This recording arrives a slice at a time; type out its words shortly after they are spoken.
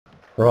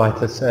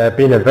Right, it's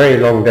been a very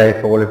long day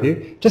for all of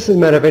you. Just as a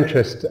matter of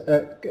interest,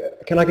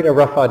 can I get a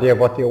rough idea of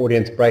what the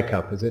audience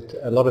breakup is? It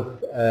a lot of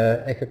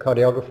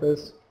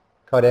echocardiographers,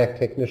 cardiac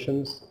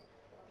technicians,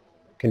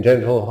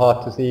 congenital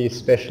heart disease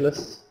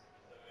specialists,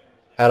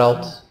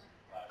 adults,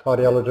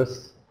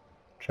 cardiologists,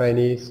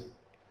 trainees?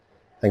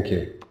 Thank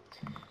you.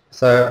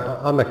 So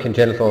I'm a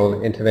congenital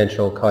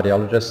interventional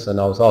cardiologist, and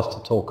I was asked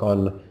to talk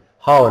on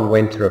how and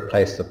when to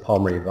replace the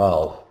pulmonary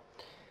valve.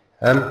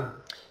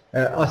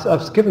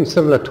 I've given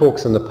similar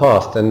talks in the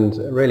past, and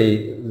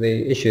really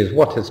the issue is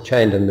what has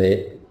changed in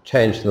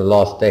the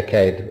last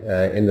decade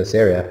in this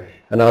area.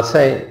 And I'll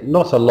say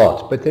not a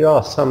lot, but there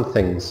are some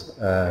things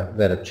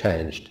that have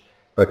changed,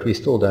 but we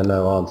still don't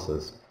know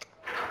answers.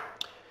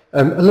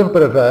 A little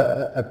bit of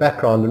a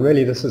background, and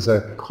really this is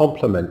a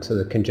compliment to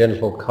the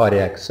congenital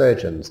cardiac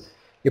surgeons.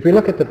 If we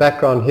look at the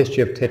background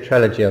history of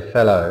tetralogy of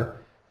Fallot,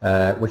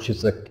 which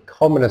is the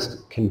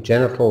commonest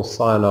congenital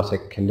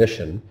cyanotic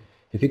condition,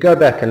 if you go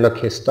back and look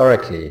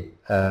historically,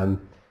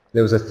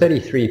 there was a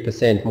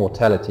 33%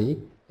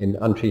 mortality in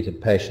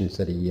untreated patients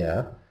at a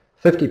year,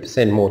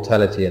 50%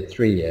 mortality at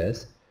 3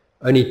 years,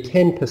 only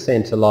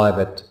 10% alive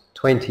at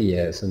 20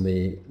 years in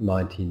the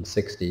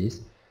 1960s.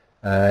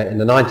 In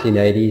the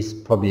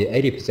 1980s, probably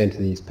 80% of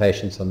these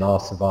patients are now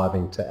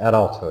surviving to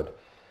adulthood.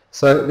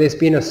 So there's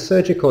been a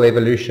surgical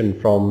evolution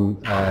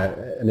from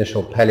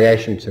initial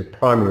palliation to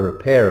primary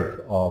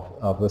repair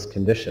of this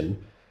condition,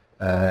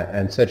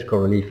 and surgical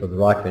relief of the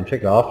right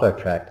ventricular outflow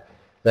tract,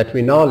 that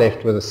we're now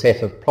left with a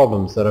set of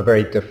problems that are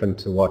very different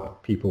to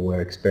what people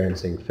were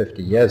experiencing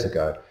 50 years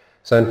ago.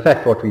 So in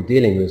fact what we're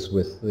dealing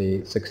with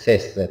the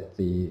success that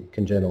the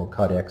congenital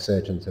cardiac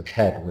surgeons have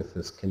had with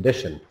this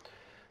condition.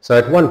 So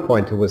at one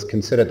point it was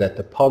considered that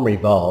the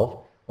pulmonary valve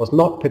was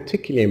not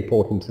particularly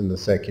important in the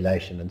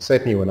circulation, and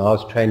certainly when I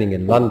was training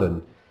in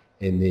London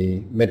in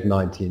the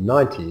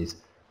mid-1990s,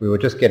 we were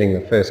just getting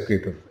the first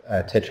group of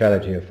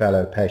tetralogy of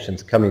Fallot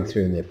patients coming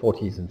through in their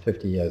 40s and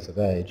 50 years of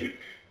age,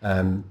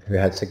 who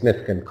had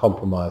significant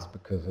compromise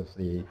because of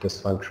the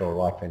dysfunctional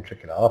right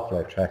ventricular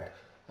outflow tract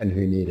and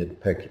who needed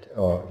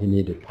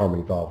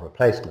pulmonary valve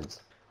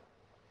replacements.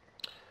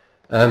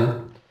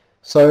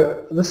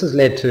 So this has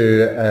led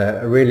to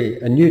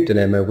a new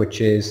dilemma,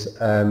 which is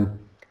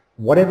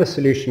whatever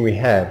solution we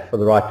have for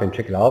the right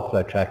ventricular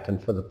outflow tract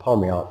and for the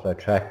pulmonary outflow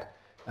tract,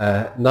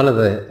 none of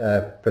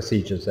the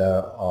procedures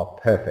are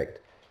perfect.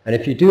 And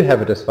if you do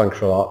have a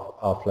dysfunctional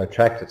outflow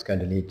tract, it's going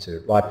to lead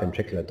to right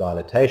ventricular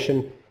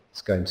dilatation,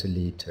 it's going to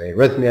lead to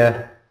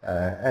arrhythmia,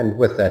 and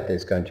with that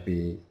there's going to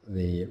be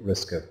the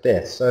risk of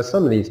death. So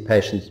some of these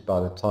patients, by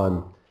the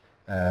time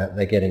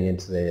they're getting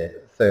into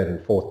their third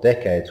and fourth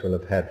decades, will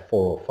have had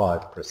 4 or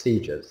 5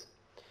 procedures.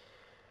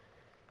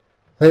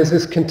 There's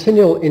this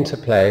continual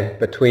interplay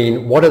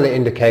between what are the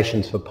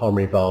indications for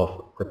pulmonary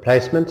valve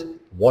replacement,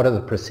 what are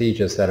the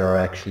procedures that are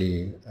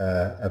actually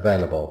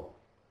available.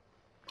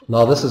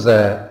 Now this is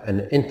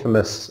an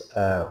infamous,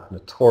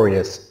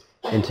 notorious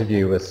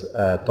interview with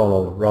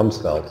Donald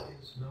Rumsfeld.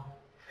 There's no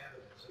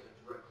evidence of a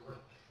direct link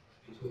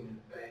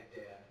between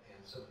Baghdad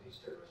and some of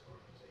these terrorist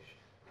organizations.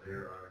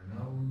 There are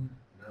known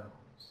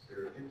knowns.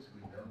 There are things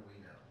we know.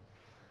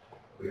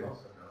 We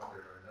also know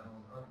there are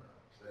known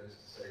unknowns. That is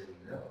to say, we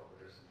know, but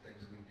there are some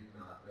things we do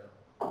not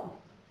know.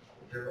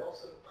 There are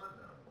also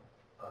unknown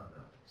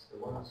unknowns. The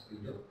ones we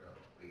don't know,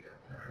 we don't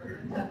know.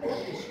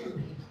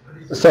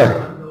 So,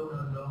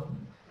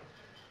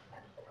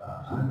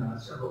 I'm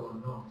not several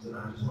unknowns, and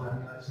I'm just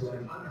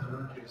wondering, I'm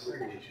not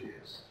considering each of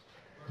these.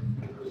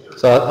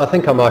 So I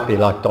think I might be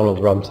like Donald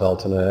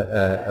Rumsfeld and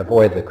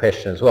avoid the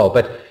question as well.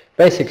 But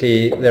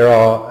basically there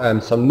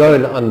are some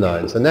known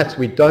unknowns, and that's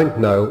we don't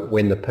know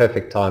when the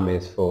perfect time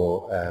is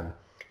for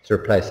to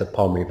replace a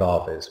pulmonary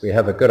valve is. We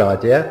have a good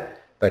idea,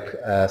 but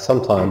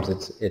sometimes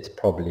it's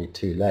probably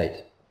too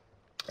late.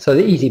 So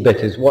the easy bit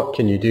is what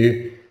can you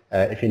do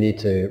if you need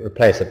to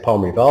replace a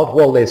pulmonary valve?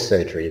 Well, there's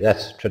surgery.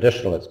 That's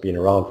traditional. It's been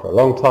around for a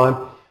long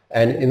time.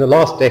 And in the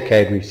last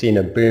decade, we've seen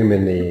a boom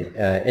in the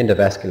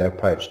endovascular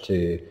approach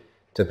to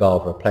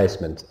valve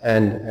replacement.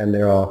 And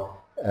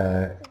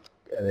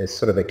there's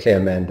sort of a clear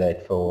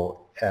mandate for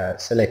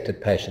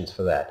selected patients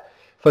for that.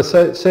 For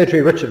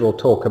surgery, Richard will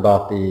talk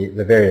about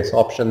the various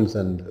options,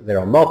 and there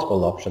are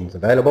multiple options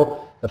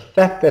available. The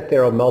fact that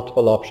there are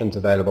multiple options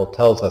available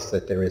tells us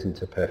that there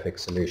isn't a perfect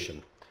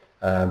solution.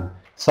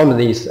 Some of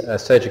these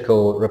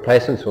surgical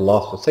replacements will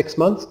last for 6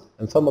 months,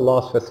 and some will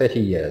last for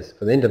 30 years.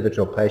 For the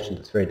individual patient,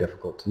 it's very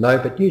difficult to know,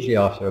 but usually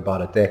after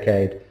about a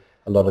decade,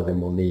 a lot of them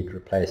will need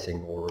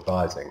replacing or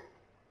revising.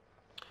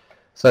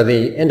 So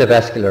the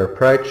endovascular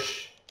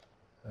approach,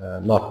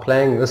 not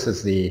playing, this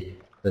is the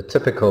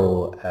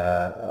typical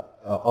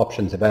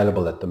options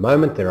available at the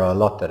moment. There are a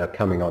lot that are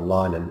coming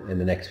online in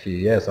the next few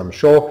years, I'm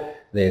sure.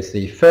 There's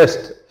the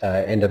first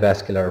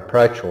endovascular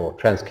approach, or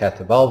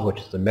transcatheter valve,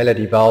 which is the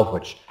Melody valve,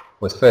 which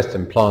was first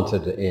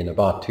implanted in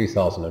about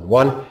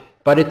 2001,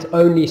 but it's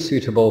only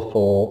suitable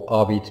for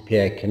RV to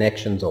PA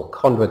connections or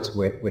conduits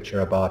which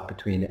are about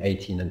between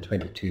 18 and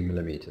 22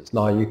 millimeters.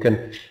 Now you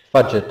can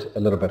fudge it a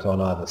little bit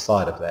on either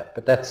side of that,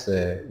 but that's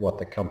what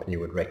the company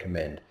would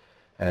recommend.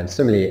 And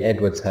similarly,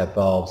 Edwards have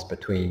valves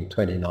between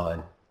 20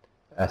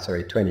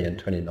 and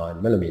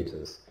 29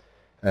 millimeters.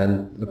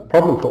 And the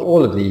problem for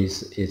all of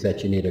these is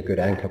that you need a good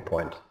anchor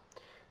point.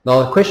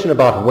 Now the question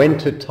about when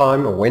to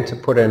time or when to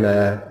put in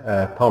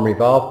a pulmonary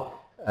valve,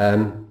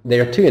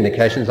 there are two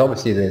indications.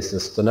 Obviously there's the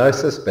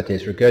stenosis, but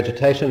there's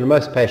regurgitation, and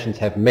most patients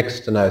have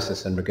mixed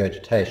stenosis and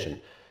regurgitation.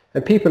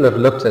 And people have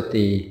looked at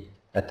the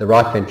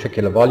right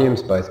ventricular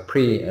volumes, both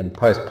pre and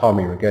post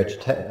pulmonary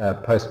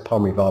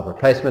valve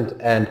replacement,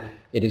 and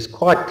it is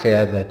quite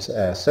clear that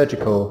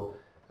surgical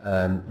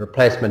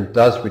replacement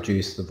does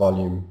reduce the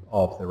volume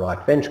of the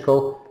right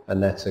ventricle,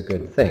 and that's a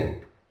good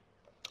thing.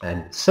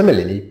 And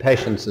similarly,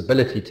 patients'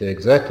 ability to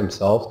exert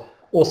themselves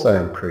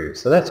also improves.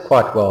 So that's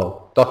quite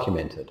well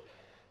documented.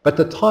 But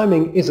the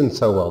timing isn't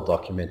so well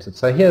documented.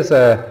 So here's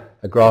a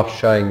graph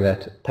showing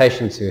that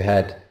patients who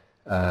had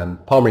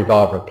pulmonary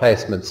valve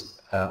replacements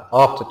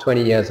after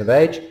 20 years of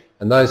age,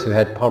 and those who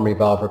had pulmonary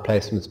valve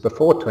replacements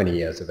before 20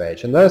 years of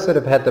age. And those that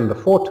have had them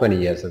before 20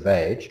 years of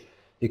age,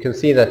 you can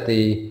see that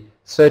the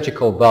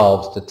surgical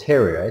valves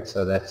deteriorate,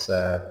 so that's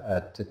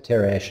a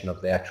deterioration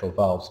of the actual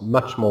valves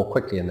much more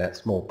quickly in that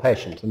small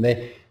patient. And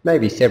there may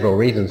be several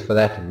reasons for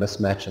that, a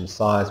mismatch in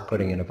size,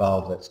 putting in a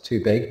valve that's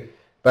too big.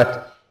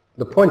 But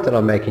the point that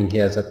I'm making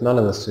here is that none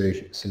of the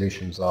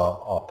solutions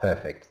are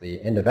perfect. The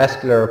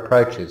endovascular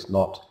approach is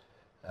not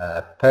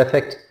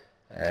perfect,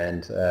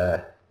 and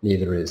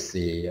neither is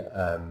the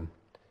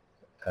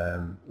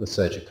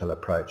surgical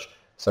approach.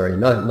 Sorry,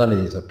 none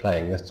of these are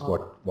playing. That's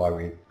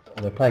why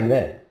they're playing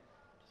there.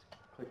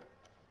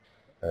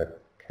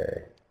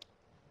 Okay.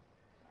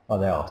 Oh,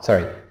 they are.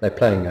 Sorry, they're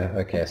playing.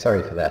 Okay,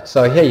 sorry for that.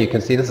 So here you can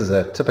see this is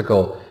a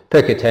typical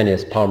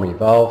percutaneous pulmonary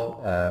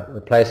valve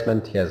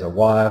replacement. Here's a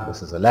wire.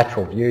 This is a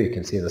lateral view. You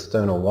can see the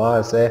sternal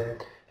wires there,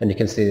 and you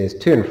can see there's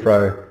to and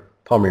fro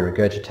pulmonary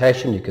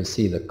regurgitation. You can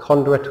see the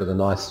conduit with a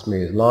nice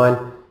smooth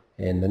line.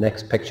 In the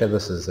next picture,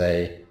 this is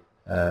a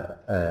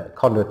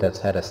conduit that's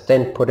had a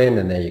stent put in,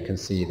 and there you can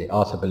see the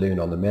outer balloon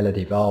on the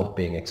Melody valve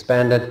being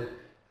expanded.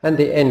 And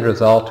the end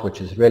result, which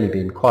has really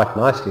been quite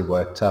nicely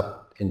worked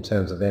up in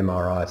terms of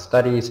MRI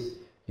studies,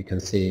 you can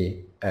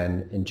see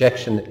an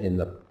injection in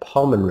the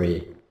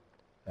pulmonary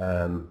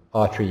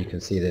artery. You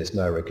can see there's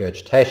no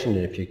regurgitation,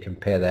 and if you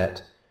compare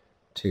that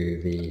to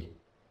the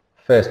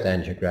first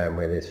angiogram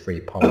where there's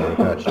free pulmonary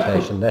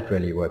regurgitation, that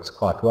really works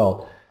quite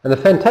well. And the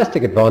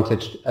fantastic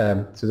advantage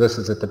to this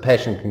is that the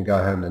patient can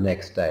go home the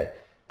next day.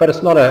 But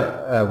it's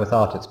not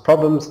without its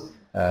problems.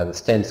 The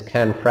stents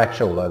can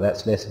fracture, although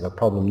that's less of a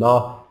problem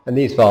now. And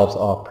these valves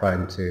are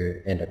prone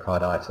to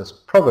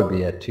endocarditis,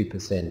 probably at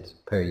 2%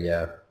 per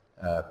year,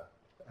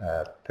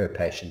 per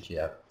patient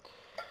year.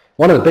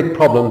 One of the big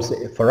problems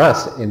for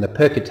us in the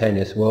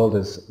percutaneous world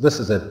is this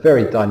is a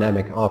very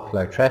dynamic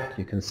outflow tract.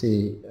 You can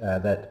see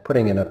that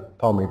putting in a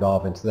pulmonary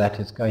valve into that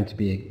is going to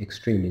be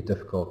extremely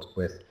difficult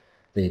with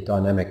the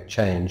dynamic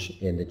change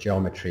in the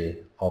geometry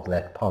of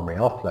that pulmonary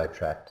outflow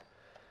tract.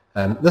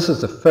 This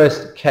is the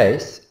first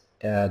case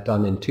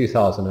done in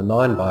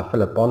 2009 by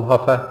Philip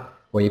Bonhoeffer,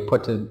 where he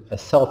put a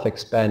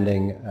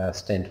self-expanding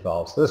stent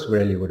valve. So this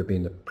really would have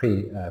been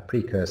the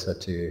precursor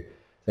to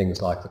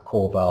things like the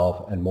core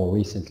valve and more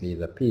recently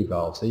the P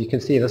valve. So you can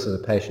see this is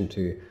a patient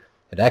who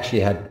had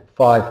actually had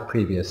 5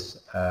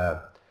 previous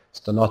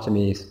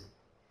stenotomies,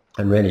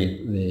 and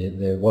really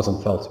there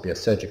wasn't felt to be a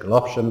surgical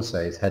option,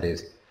 so he's had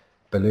his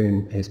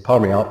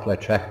pulmonary outflow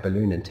tract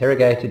balloon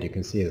interrogated. You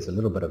can see there's a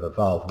little bit of a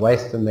valve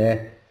waste in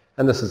there.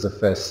 And this is the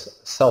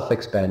first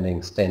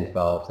self-expanding stent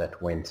valve that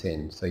went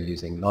in, so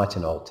using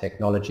nitinol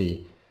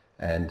technology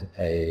and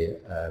a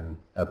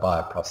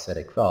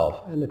bioprosthetic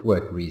valve, and it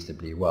worked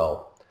reasonably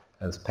well.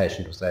 And this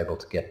patient was able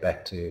to get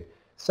back to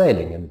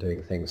sailing and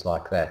doing things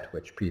like that,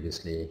 which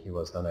previously he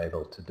was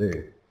unable to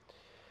do.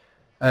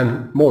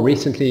 More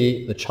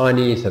recently, the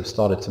Chinese have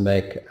started to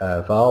make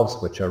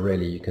valves which are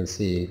really, you can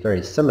see,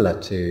 very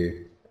similar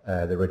to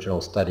the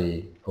original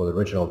study or the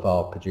original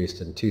valve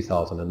produced in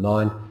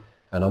 2009.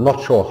 And I'm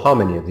not sure how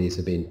many of these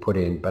have been put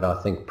in, but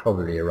I think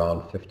probably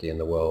around 50 in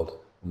the world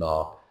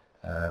now.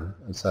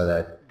 And so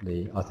that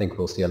I think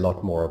we'll see a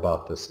lot more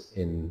about this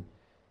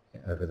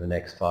over the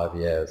next 5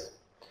 years.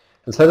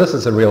 And so this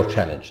is a real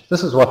challenge.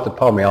 This is what the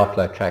pulmonary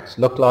outflow tracts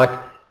look like.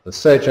 The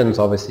surgeons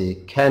obviously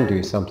can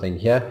do something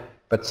here,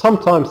 but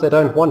sometimes they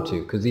don't want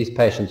to, because these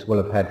patients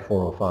will have had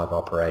 4 or 5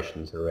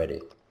 operations already.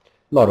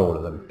 Not all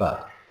of them,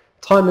 but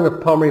timing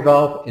of pulmonary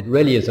valve, it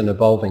really is an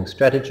evolving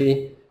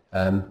strategy.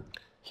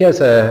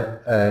 Here's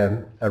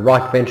a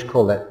right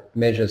ventricle that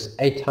measures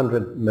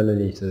 800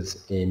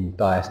 milliliters in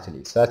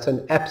diastole. So that's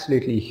an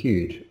absolutely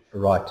huge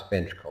right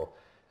ventricle.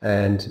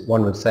 And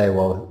one would say,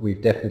 well,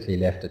 we've definitely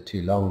left it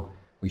too long.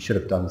 We should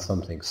have done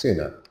something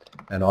sooner.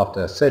 And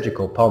after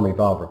surgical pulmonary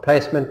valve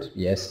replacement,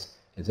 yes,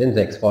 his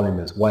index volume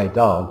is way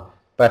down,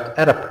 but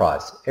at a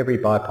price. Every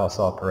bypass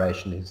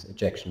operation, his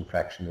ejection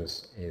fraction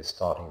is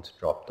starting to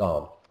drop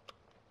down.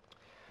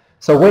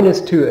 So when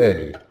is too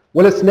early?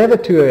 Well, it's never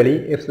too early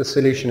if the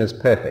solution is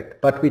perfect,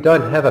 but we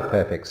don't have a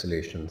perfect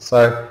solution.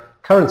 So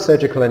current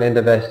surgical and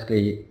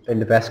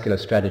endovascular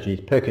strategies,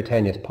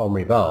 percutaneous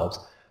pulmonary valves,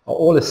 are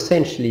all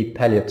essentially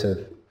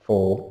palliative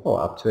for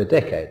up to a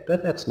decade,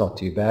 but that's not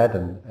too bad,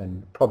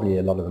 and probably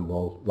a lot of them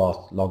will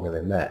last longer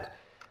than that.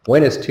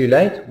 When it's too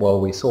late?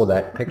 Well, we saw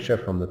that picture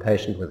from the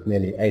patient with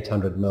nearly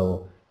 800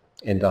 ml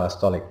in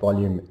diastolic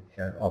volume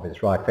of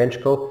his right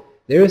ventricle.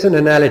 There is an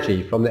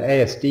analogy from the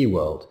ASD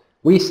world.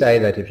 We say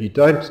that if you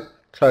don't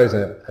close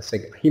a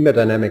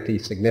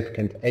hemodynamically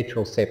significant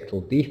atrial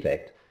septal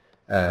defect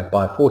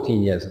by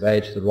 14 years of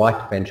age, the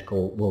right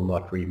ventricle will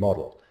not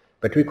remodel.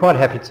 But we're quite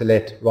happy to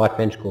let right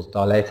ventricles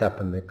dilate up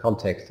in the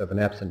context of an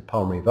absent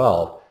pulmonary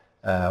valve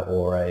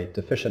or a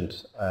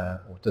deficient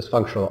or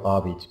dysfunctional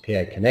RV to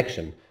PA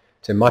connection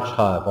to much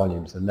higher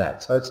volumes than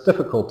that. So it's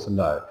difficult to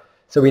know.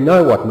 So we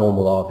know what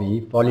normal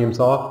RV volumes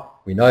are.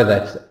 We know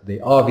that the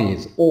RV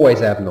is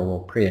always abnormal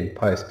pre and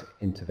post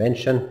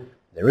intervention.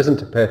 There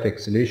isn't a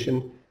perfect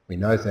solution. We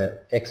know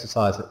that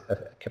exercise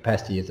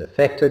capacity is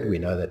affected. We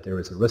know that there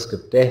is a risk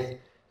of death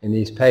in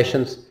these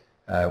patients.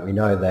 We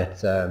know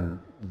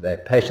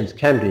that patients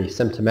can be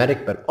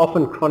symptomatic, but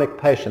often chronic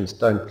patients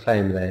don't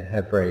claim they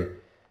have very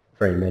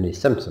many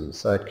symptoms,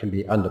 so it can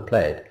be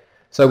underplayed.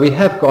 So we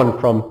have gone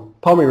from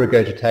pulmonary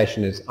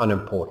regurgitation is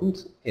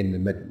unimportant in the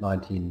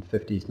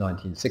mid-1950s,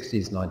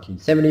 1960s,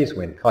 1970s,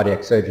 when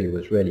cardiac surgery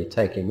was really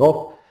taking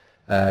off,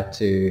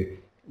 to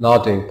now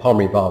doing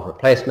pulmonary valve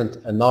replacement,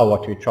 and now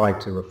what we're trying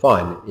to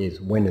refine is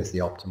when is the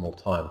optimal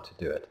time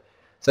to do it.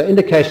 So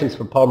indications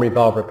for pulmonary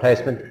valve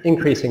replacement: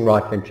 increasing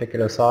right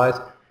ventricular size,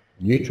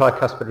 new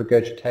tricuspid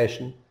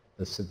regurgitation,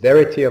 the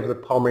severity of the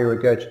pulmonary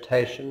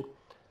regurgitation,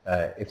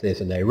 if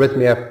there's an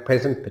arrhythmia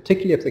present,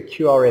 particularly if the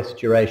QRS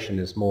duration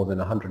is more than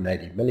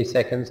 180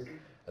 milliseconds,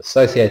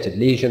 associated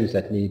lesions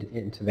that need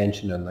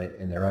intervention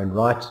in their own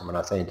right. And when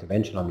I say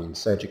intervention, I mean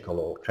surgical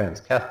or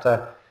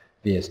transcatheter,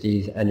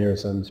 VSDs,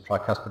 aneurysms,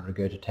 tricuspid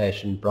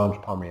regurgitation,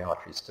 branch pulmonary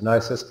artery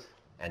stenosis,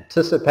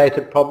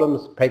 anticipated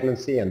problems,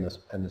 pregnancy and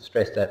the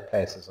stress that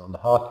places on the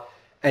heart,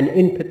 and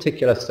in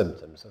particular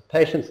symptoms. If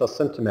patients are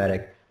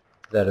symptomatic,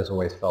 that is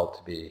always felt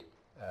to be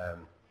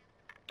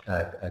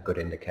a good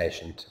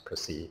indication to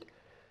proceed.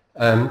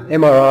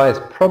 MRI is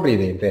probably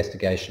the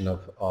investigation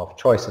of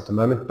choice at the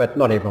moment, but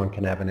not everyone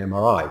can have an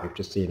MRI. We've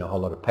just seen a whole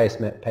lot of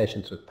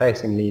patients with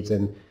pacing leads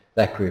in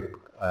that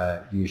group.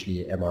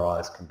 Usually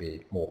MRIs can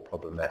be more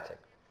problematic.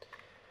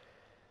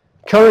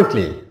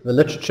 Currently, the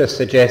literature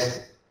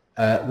suggests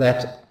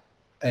that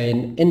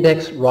an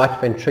index right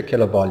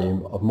ventricular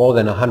volume of more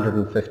than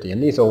 150,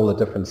 and these are all the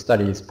different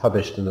studies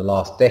published in the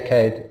last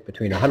decade,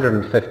 between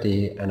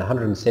 150 and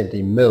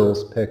 170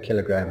 mils per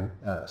kilogram,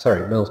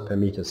 mils per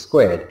meter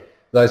squared,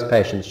 those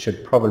patients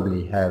should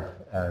probably have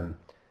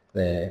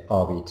their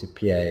RV to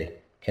PA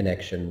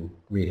connection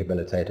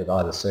rehabilitated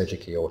either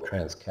surgically or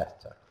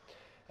transcatheter.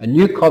 A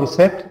new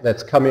concept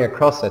that's coming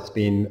across, that's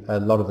been a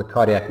lot of the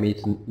cardiac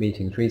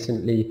meetings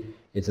recently,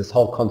 is this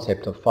whole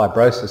concept of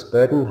fibrosis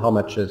burden.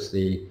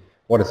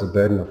 What is the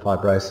burden of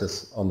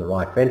fibrosis on the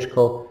right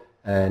ventricle?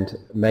 And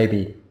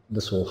maybe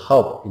this will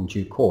help in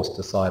due course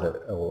decide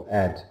or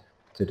add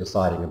to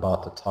deciding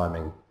about the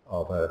timing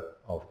of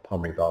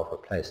pulmonary valve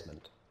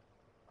replacement.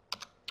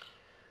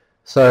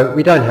 So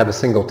we don't have a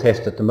single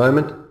test at the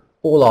moment.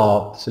 All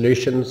our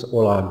solutions,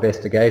 all our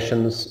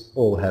investigations,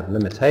 all have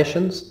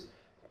limitations.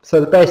 So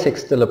the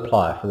basics still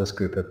apply for this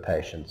group of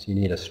patients. You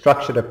need a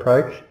structured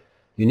approach.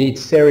 You need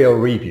serial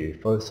review.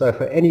 So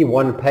for any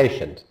one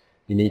patient,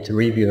 you need to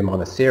review them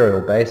on a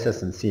serial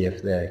basis and see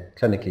if they're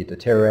clinically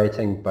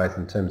deteriorating, both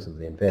in terms of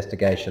the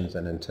investigations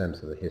and in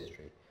terms of the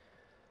history.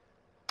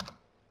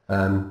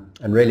 And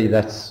really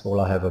that's all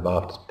I have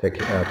about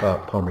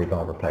pulmonary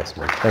valve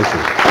replacement. Thank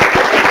you.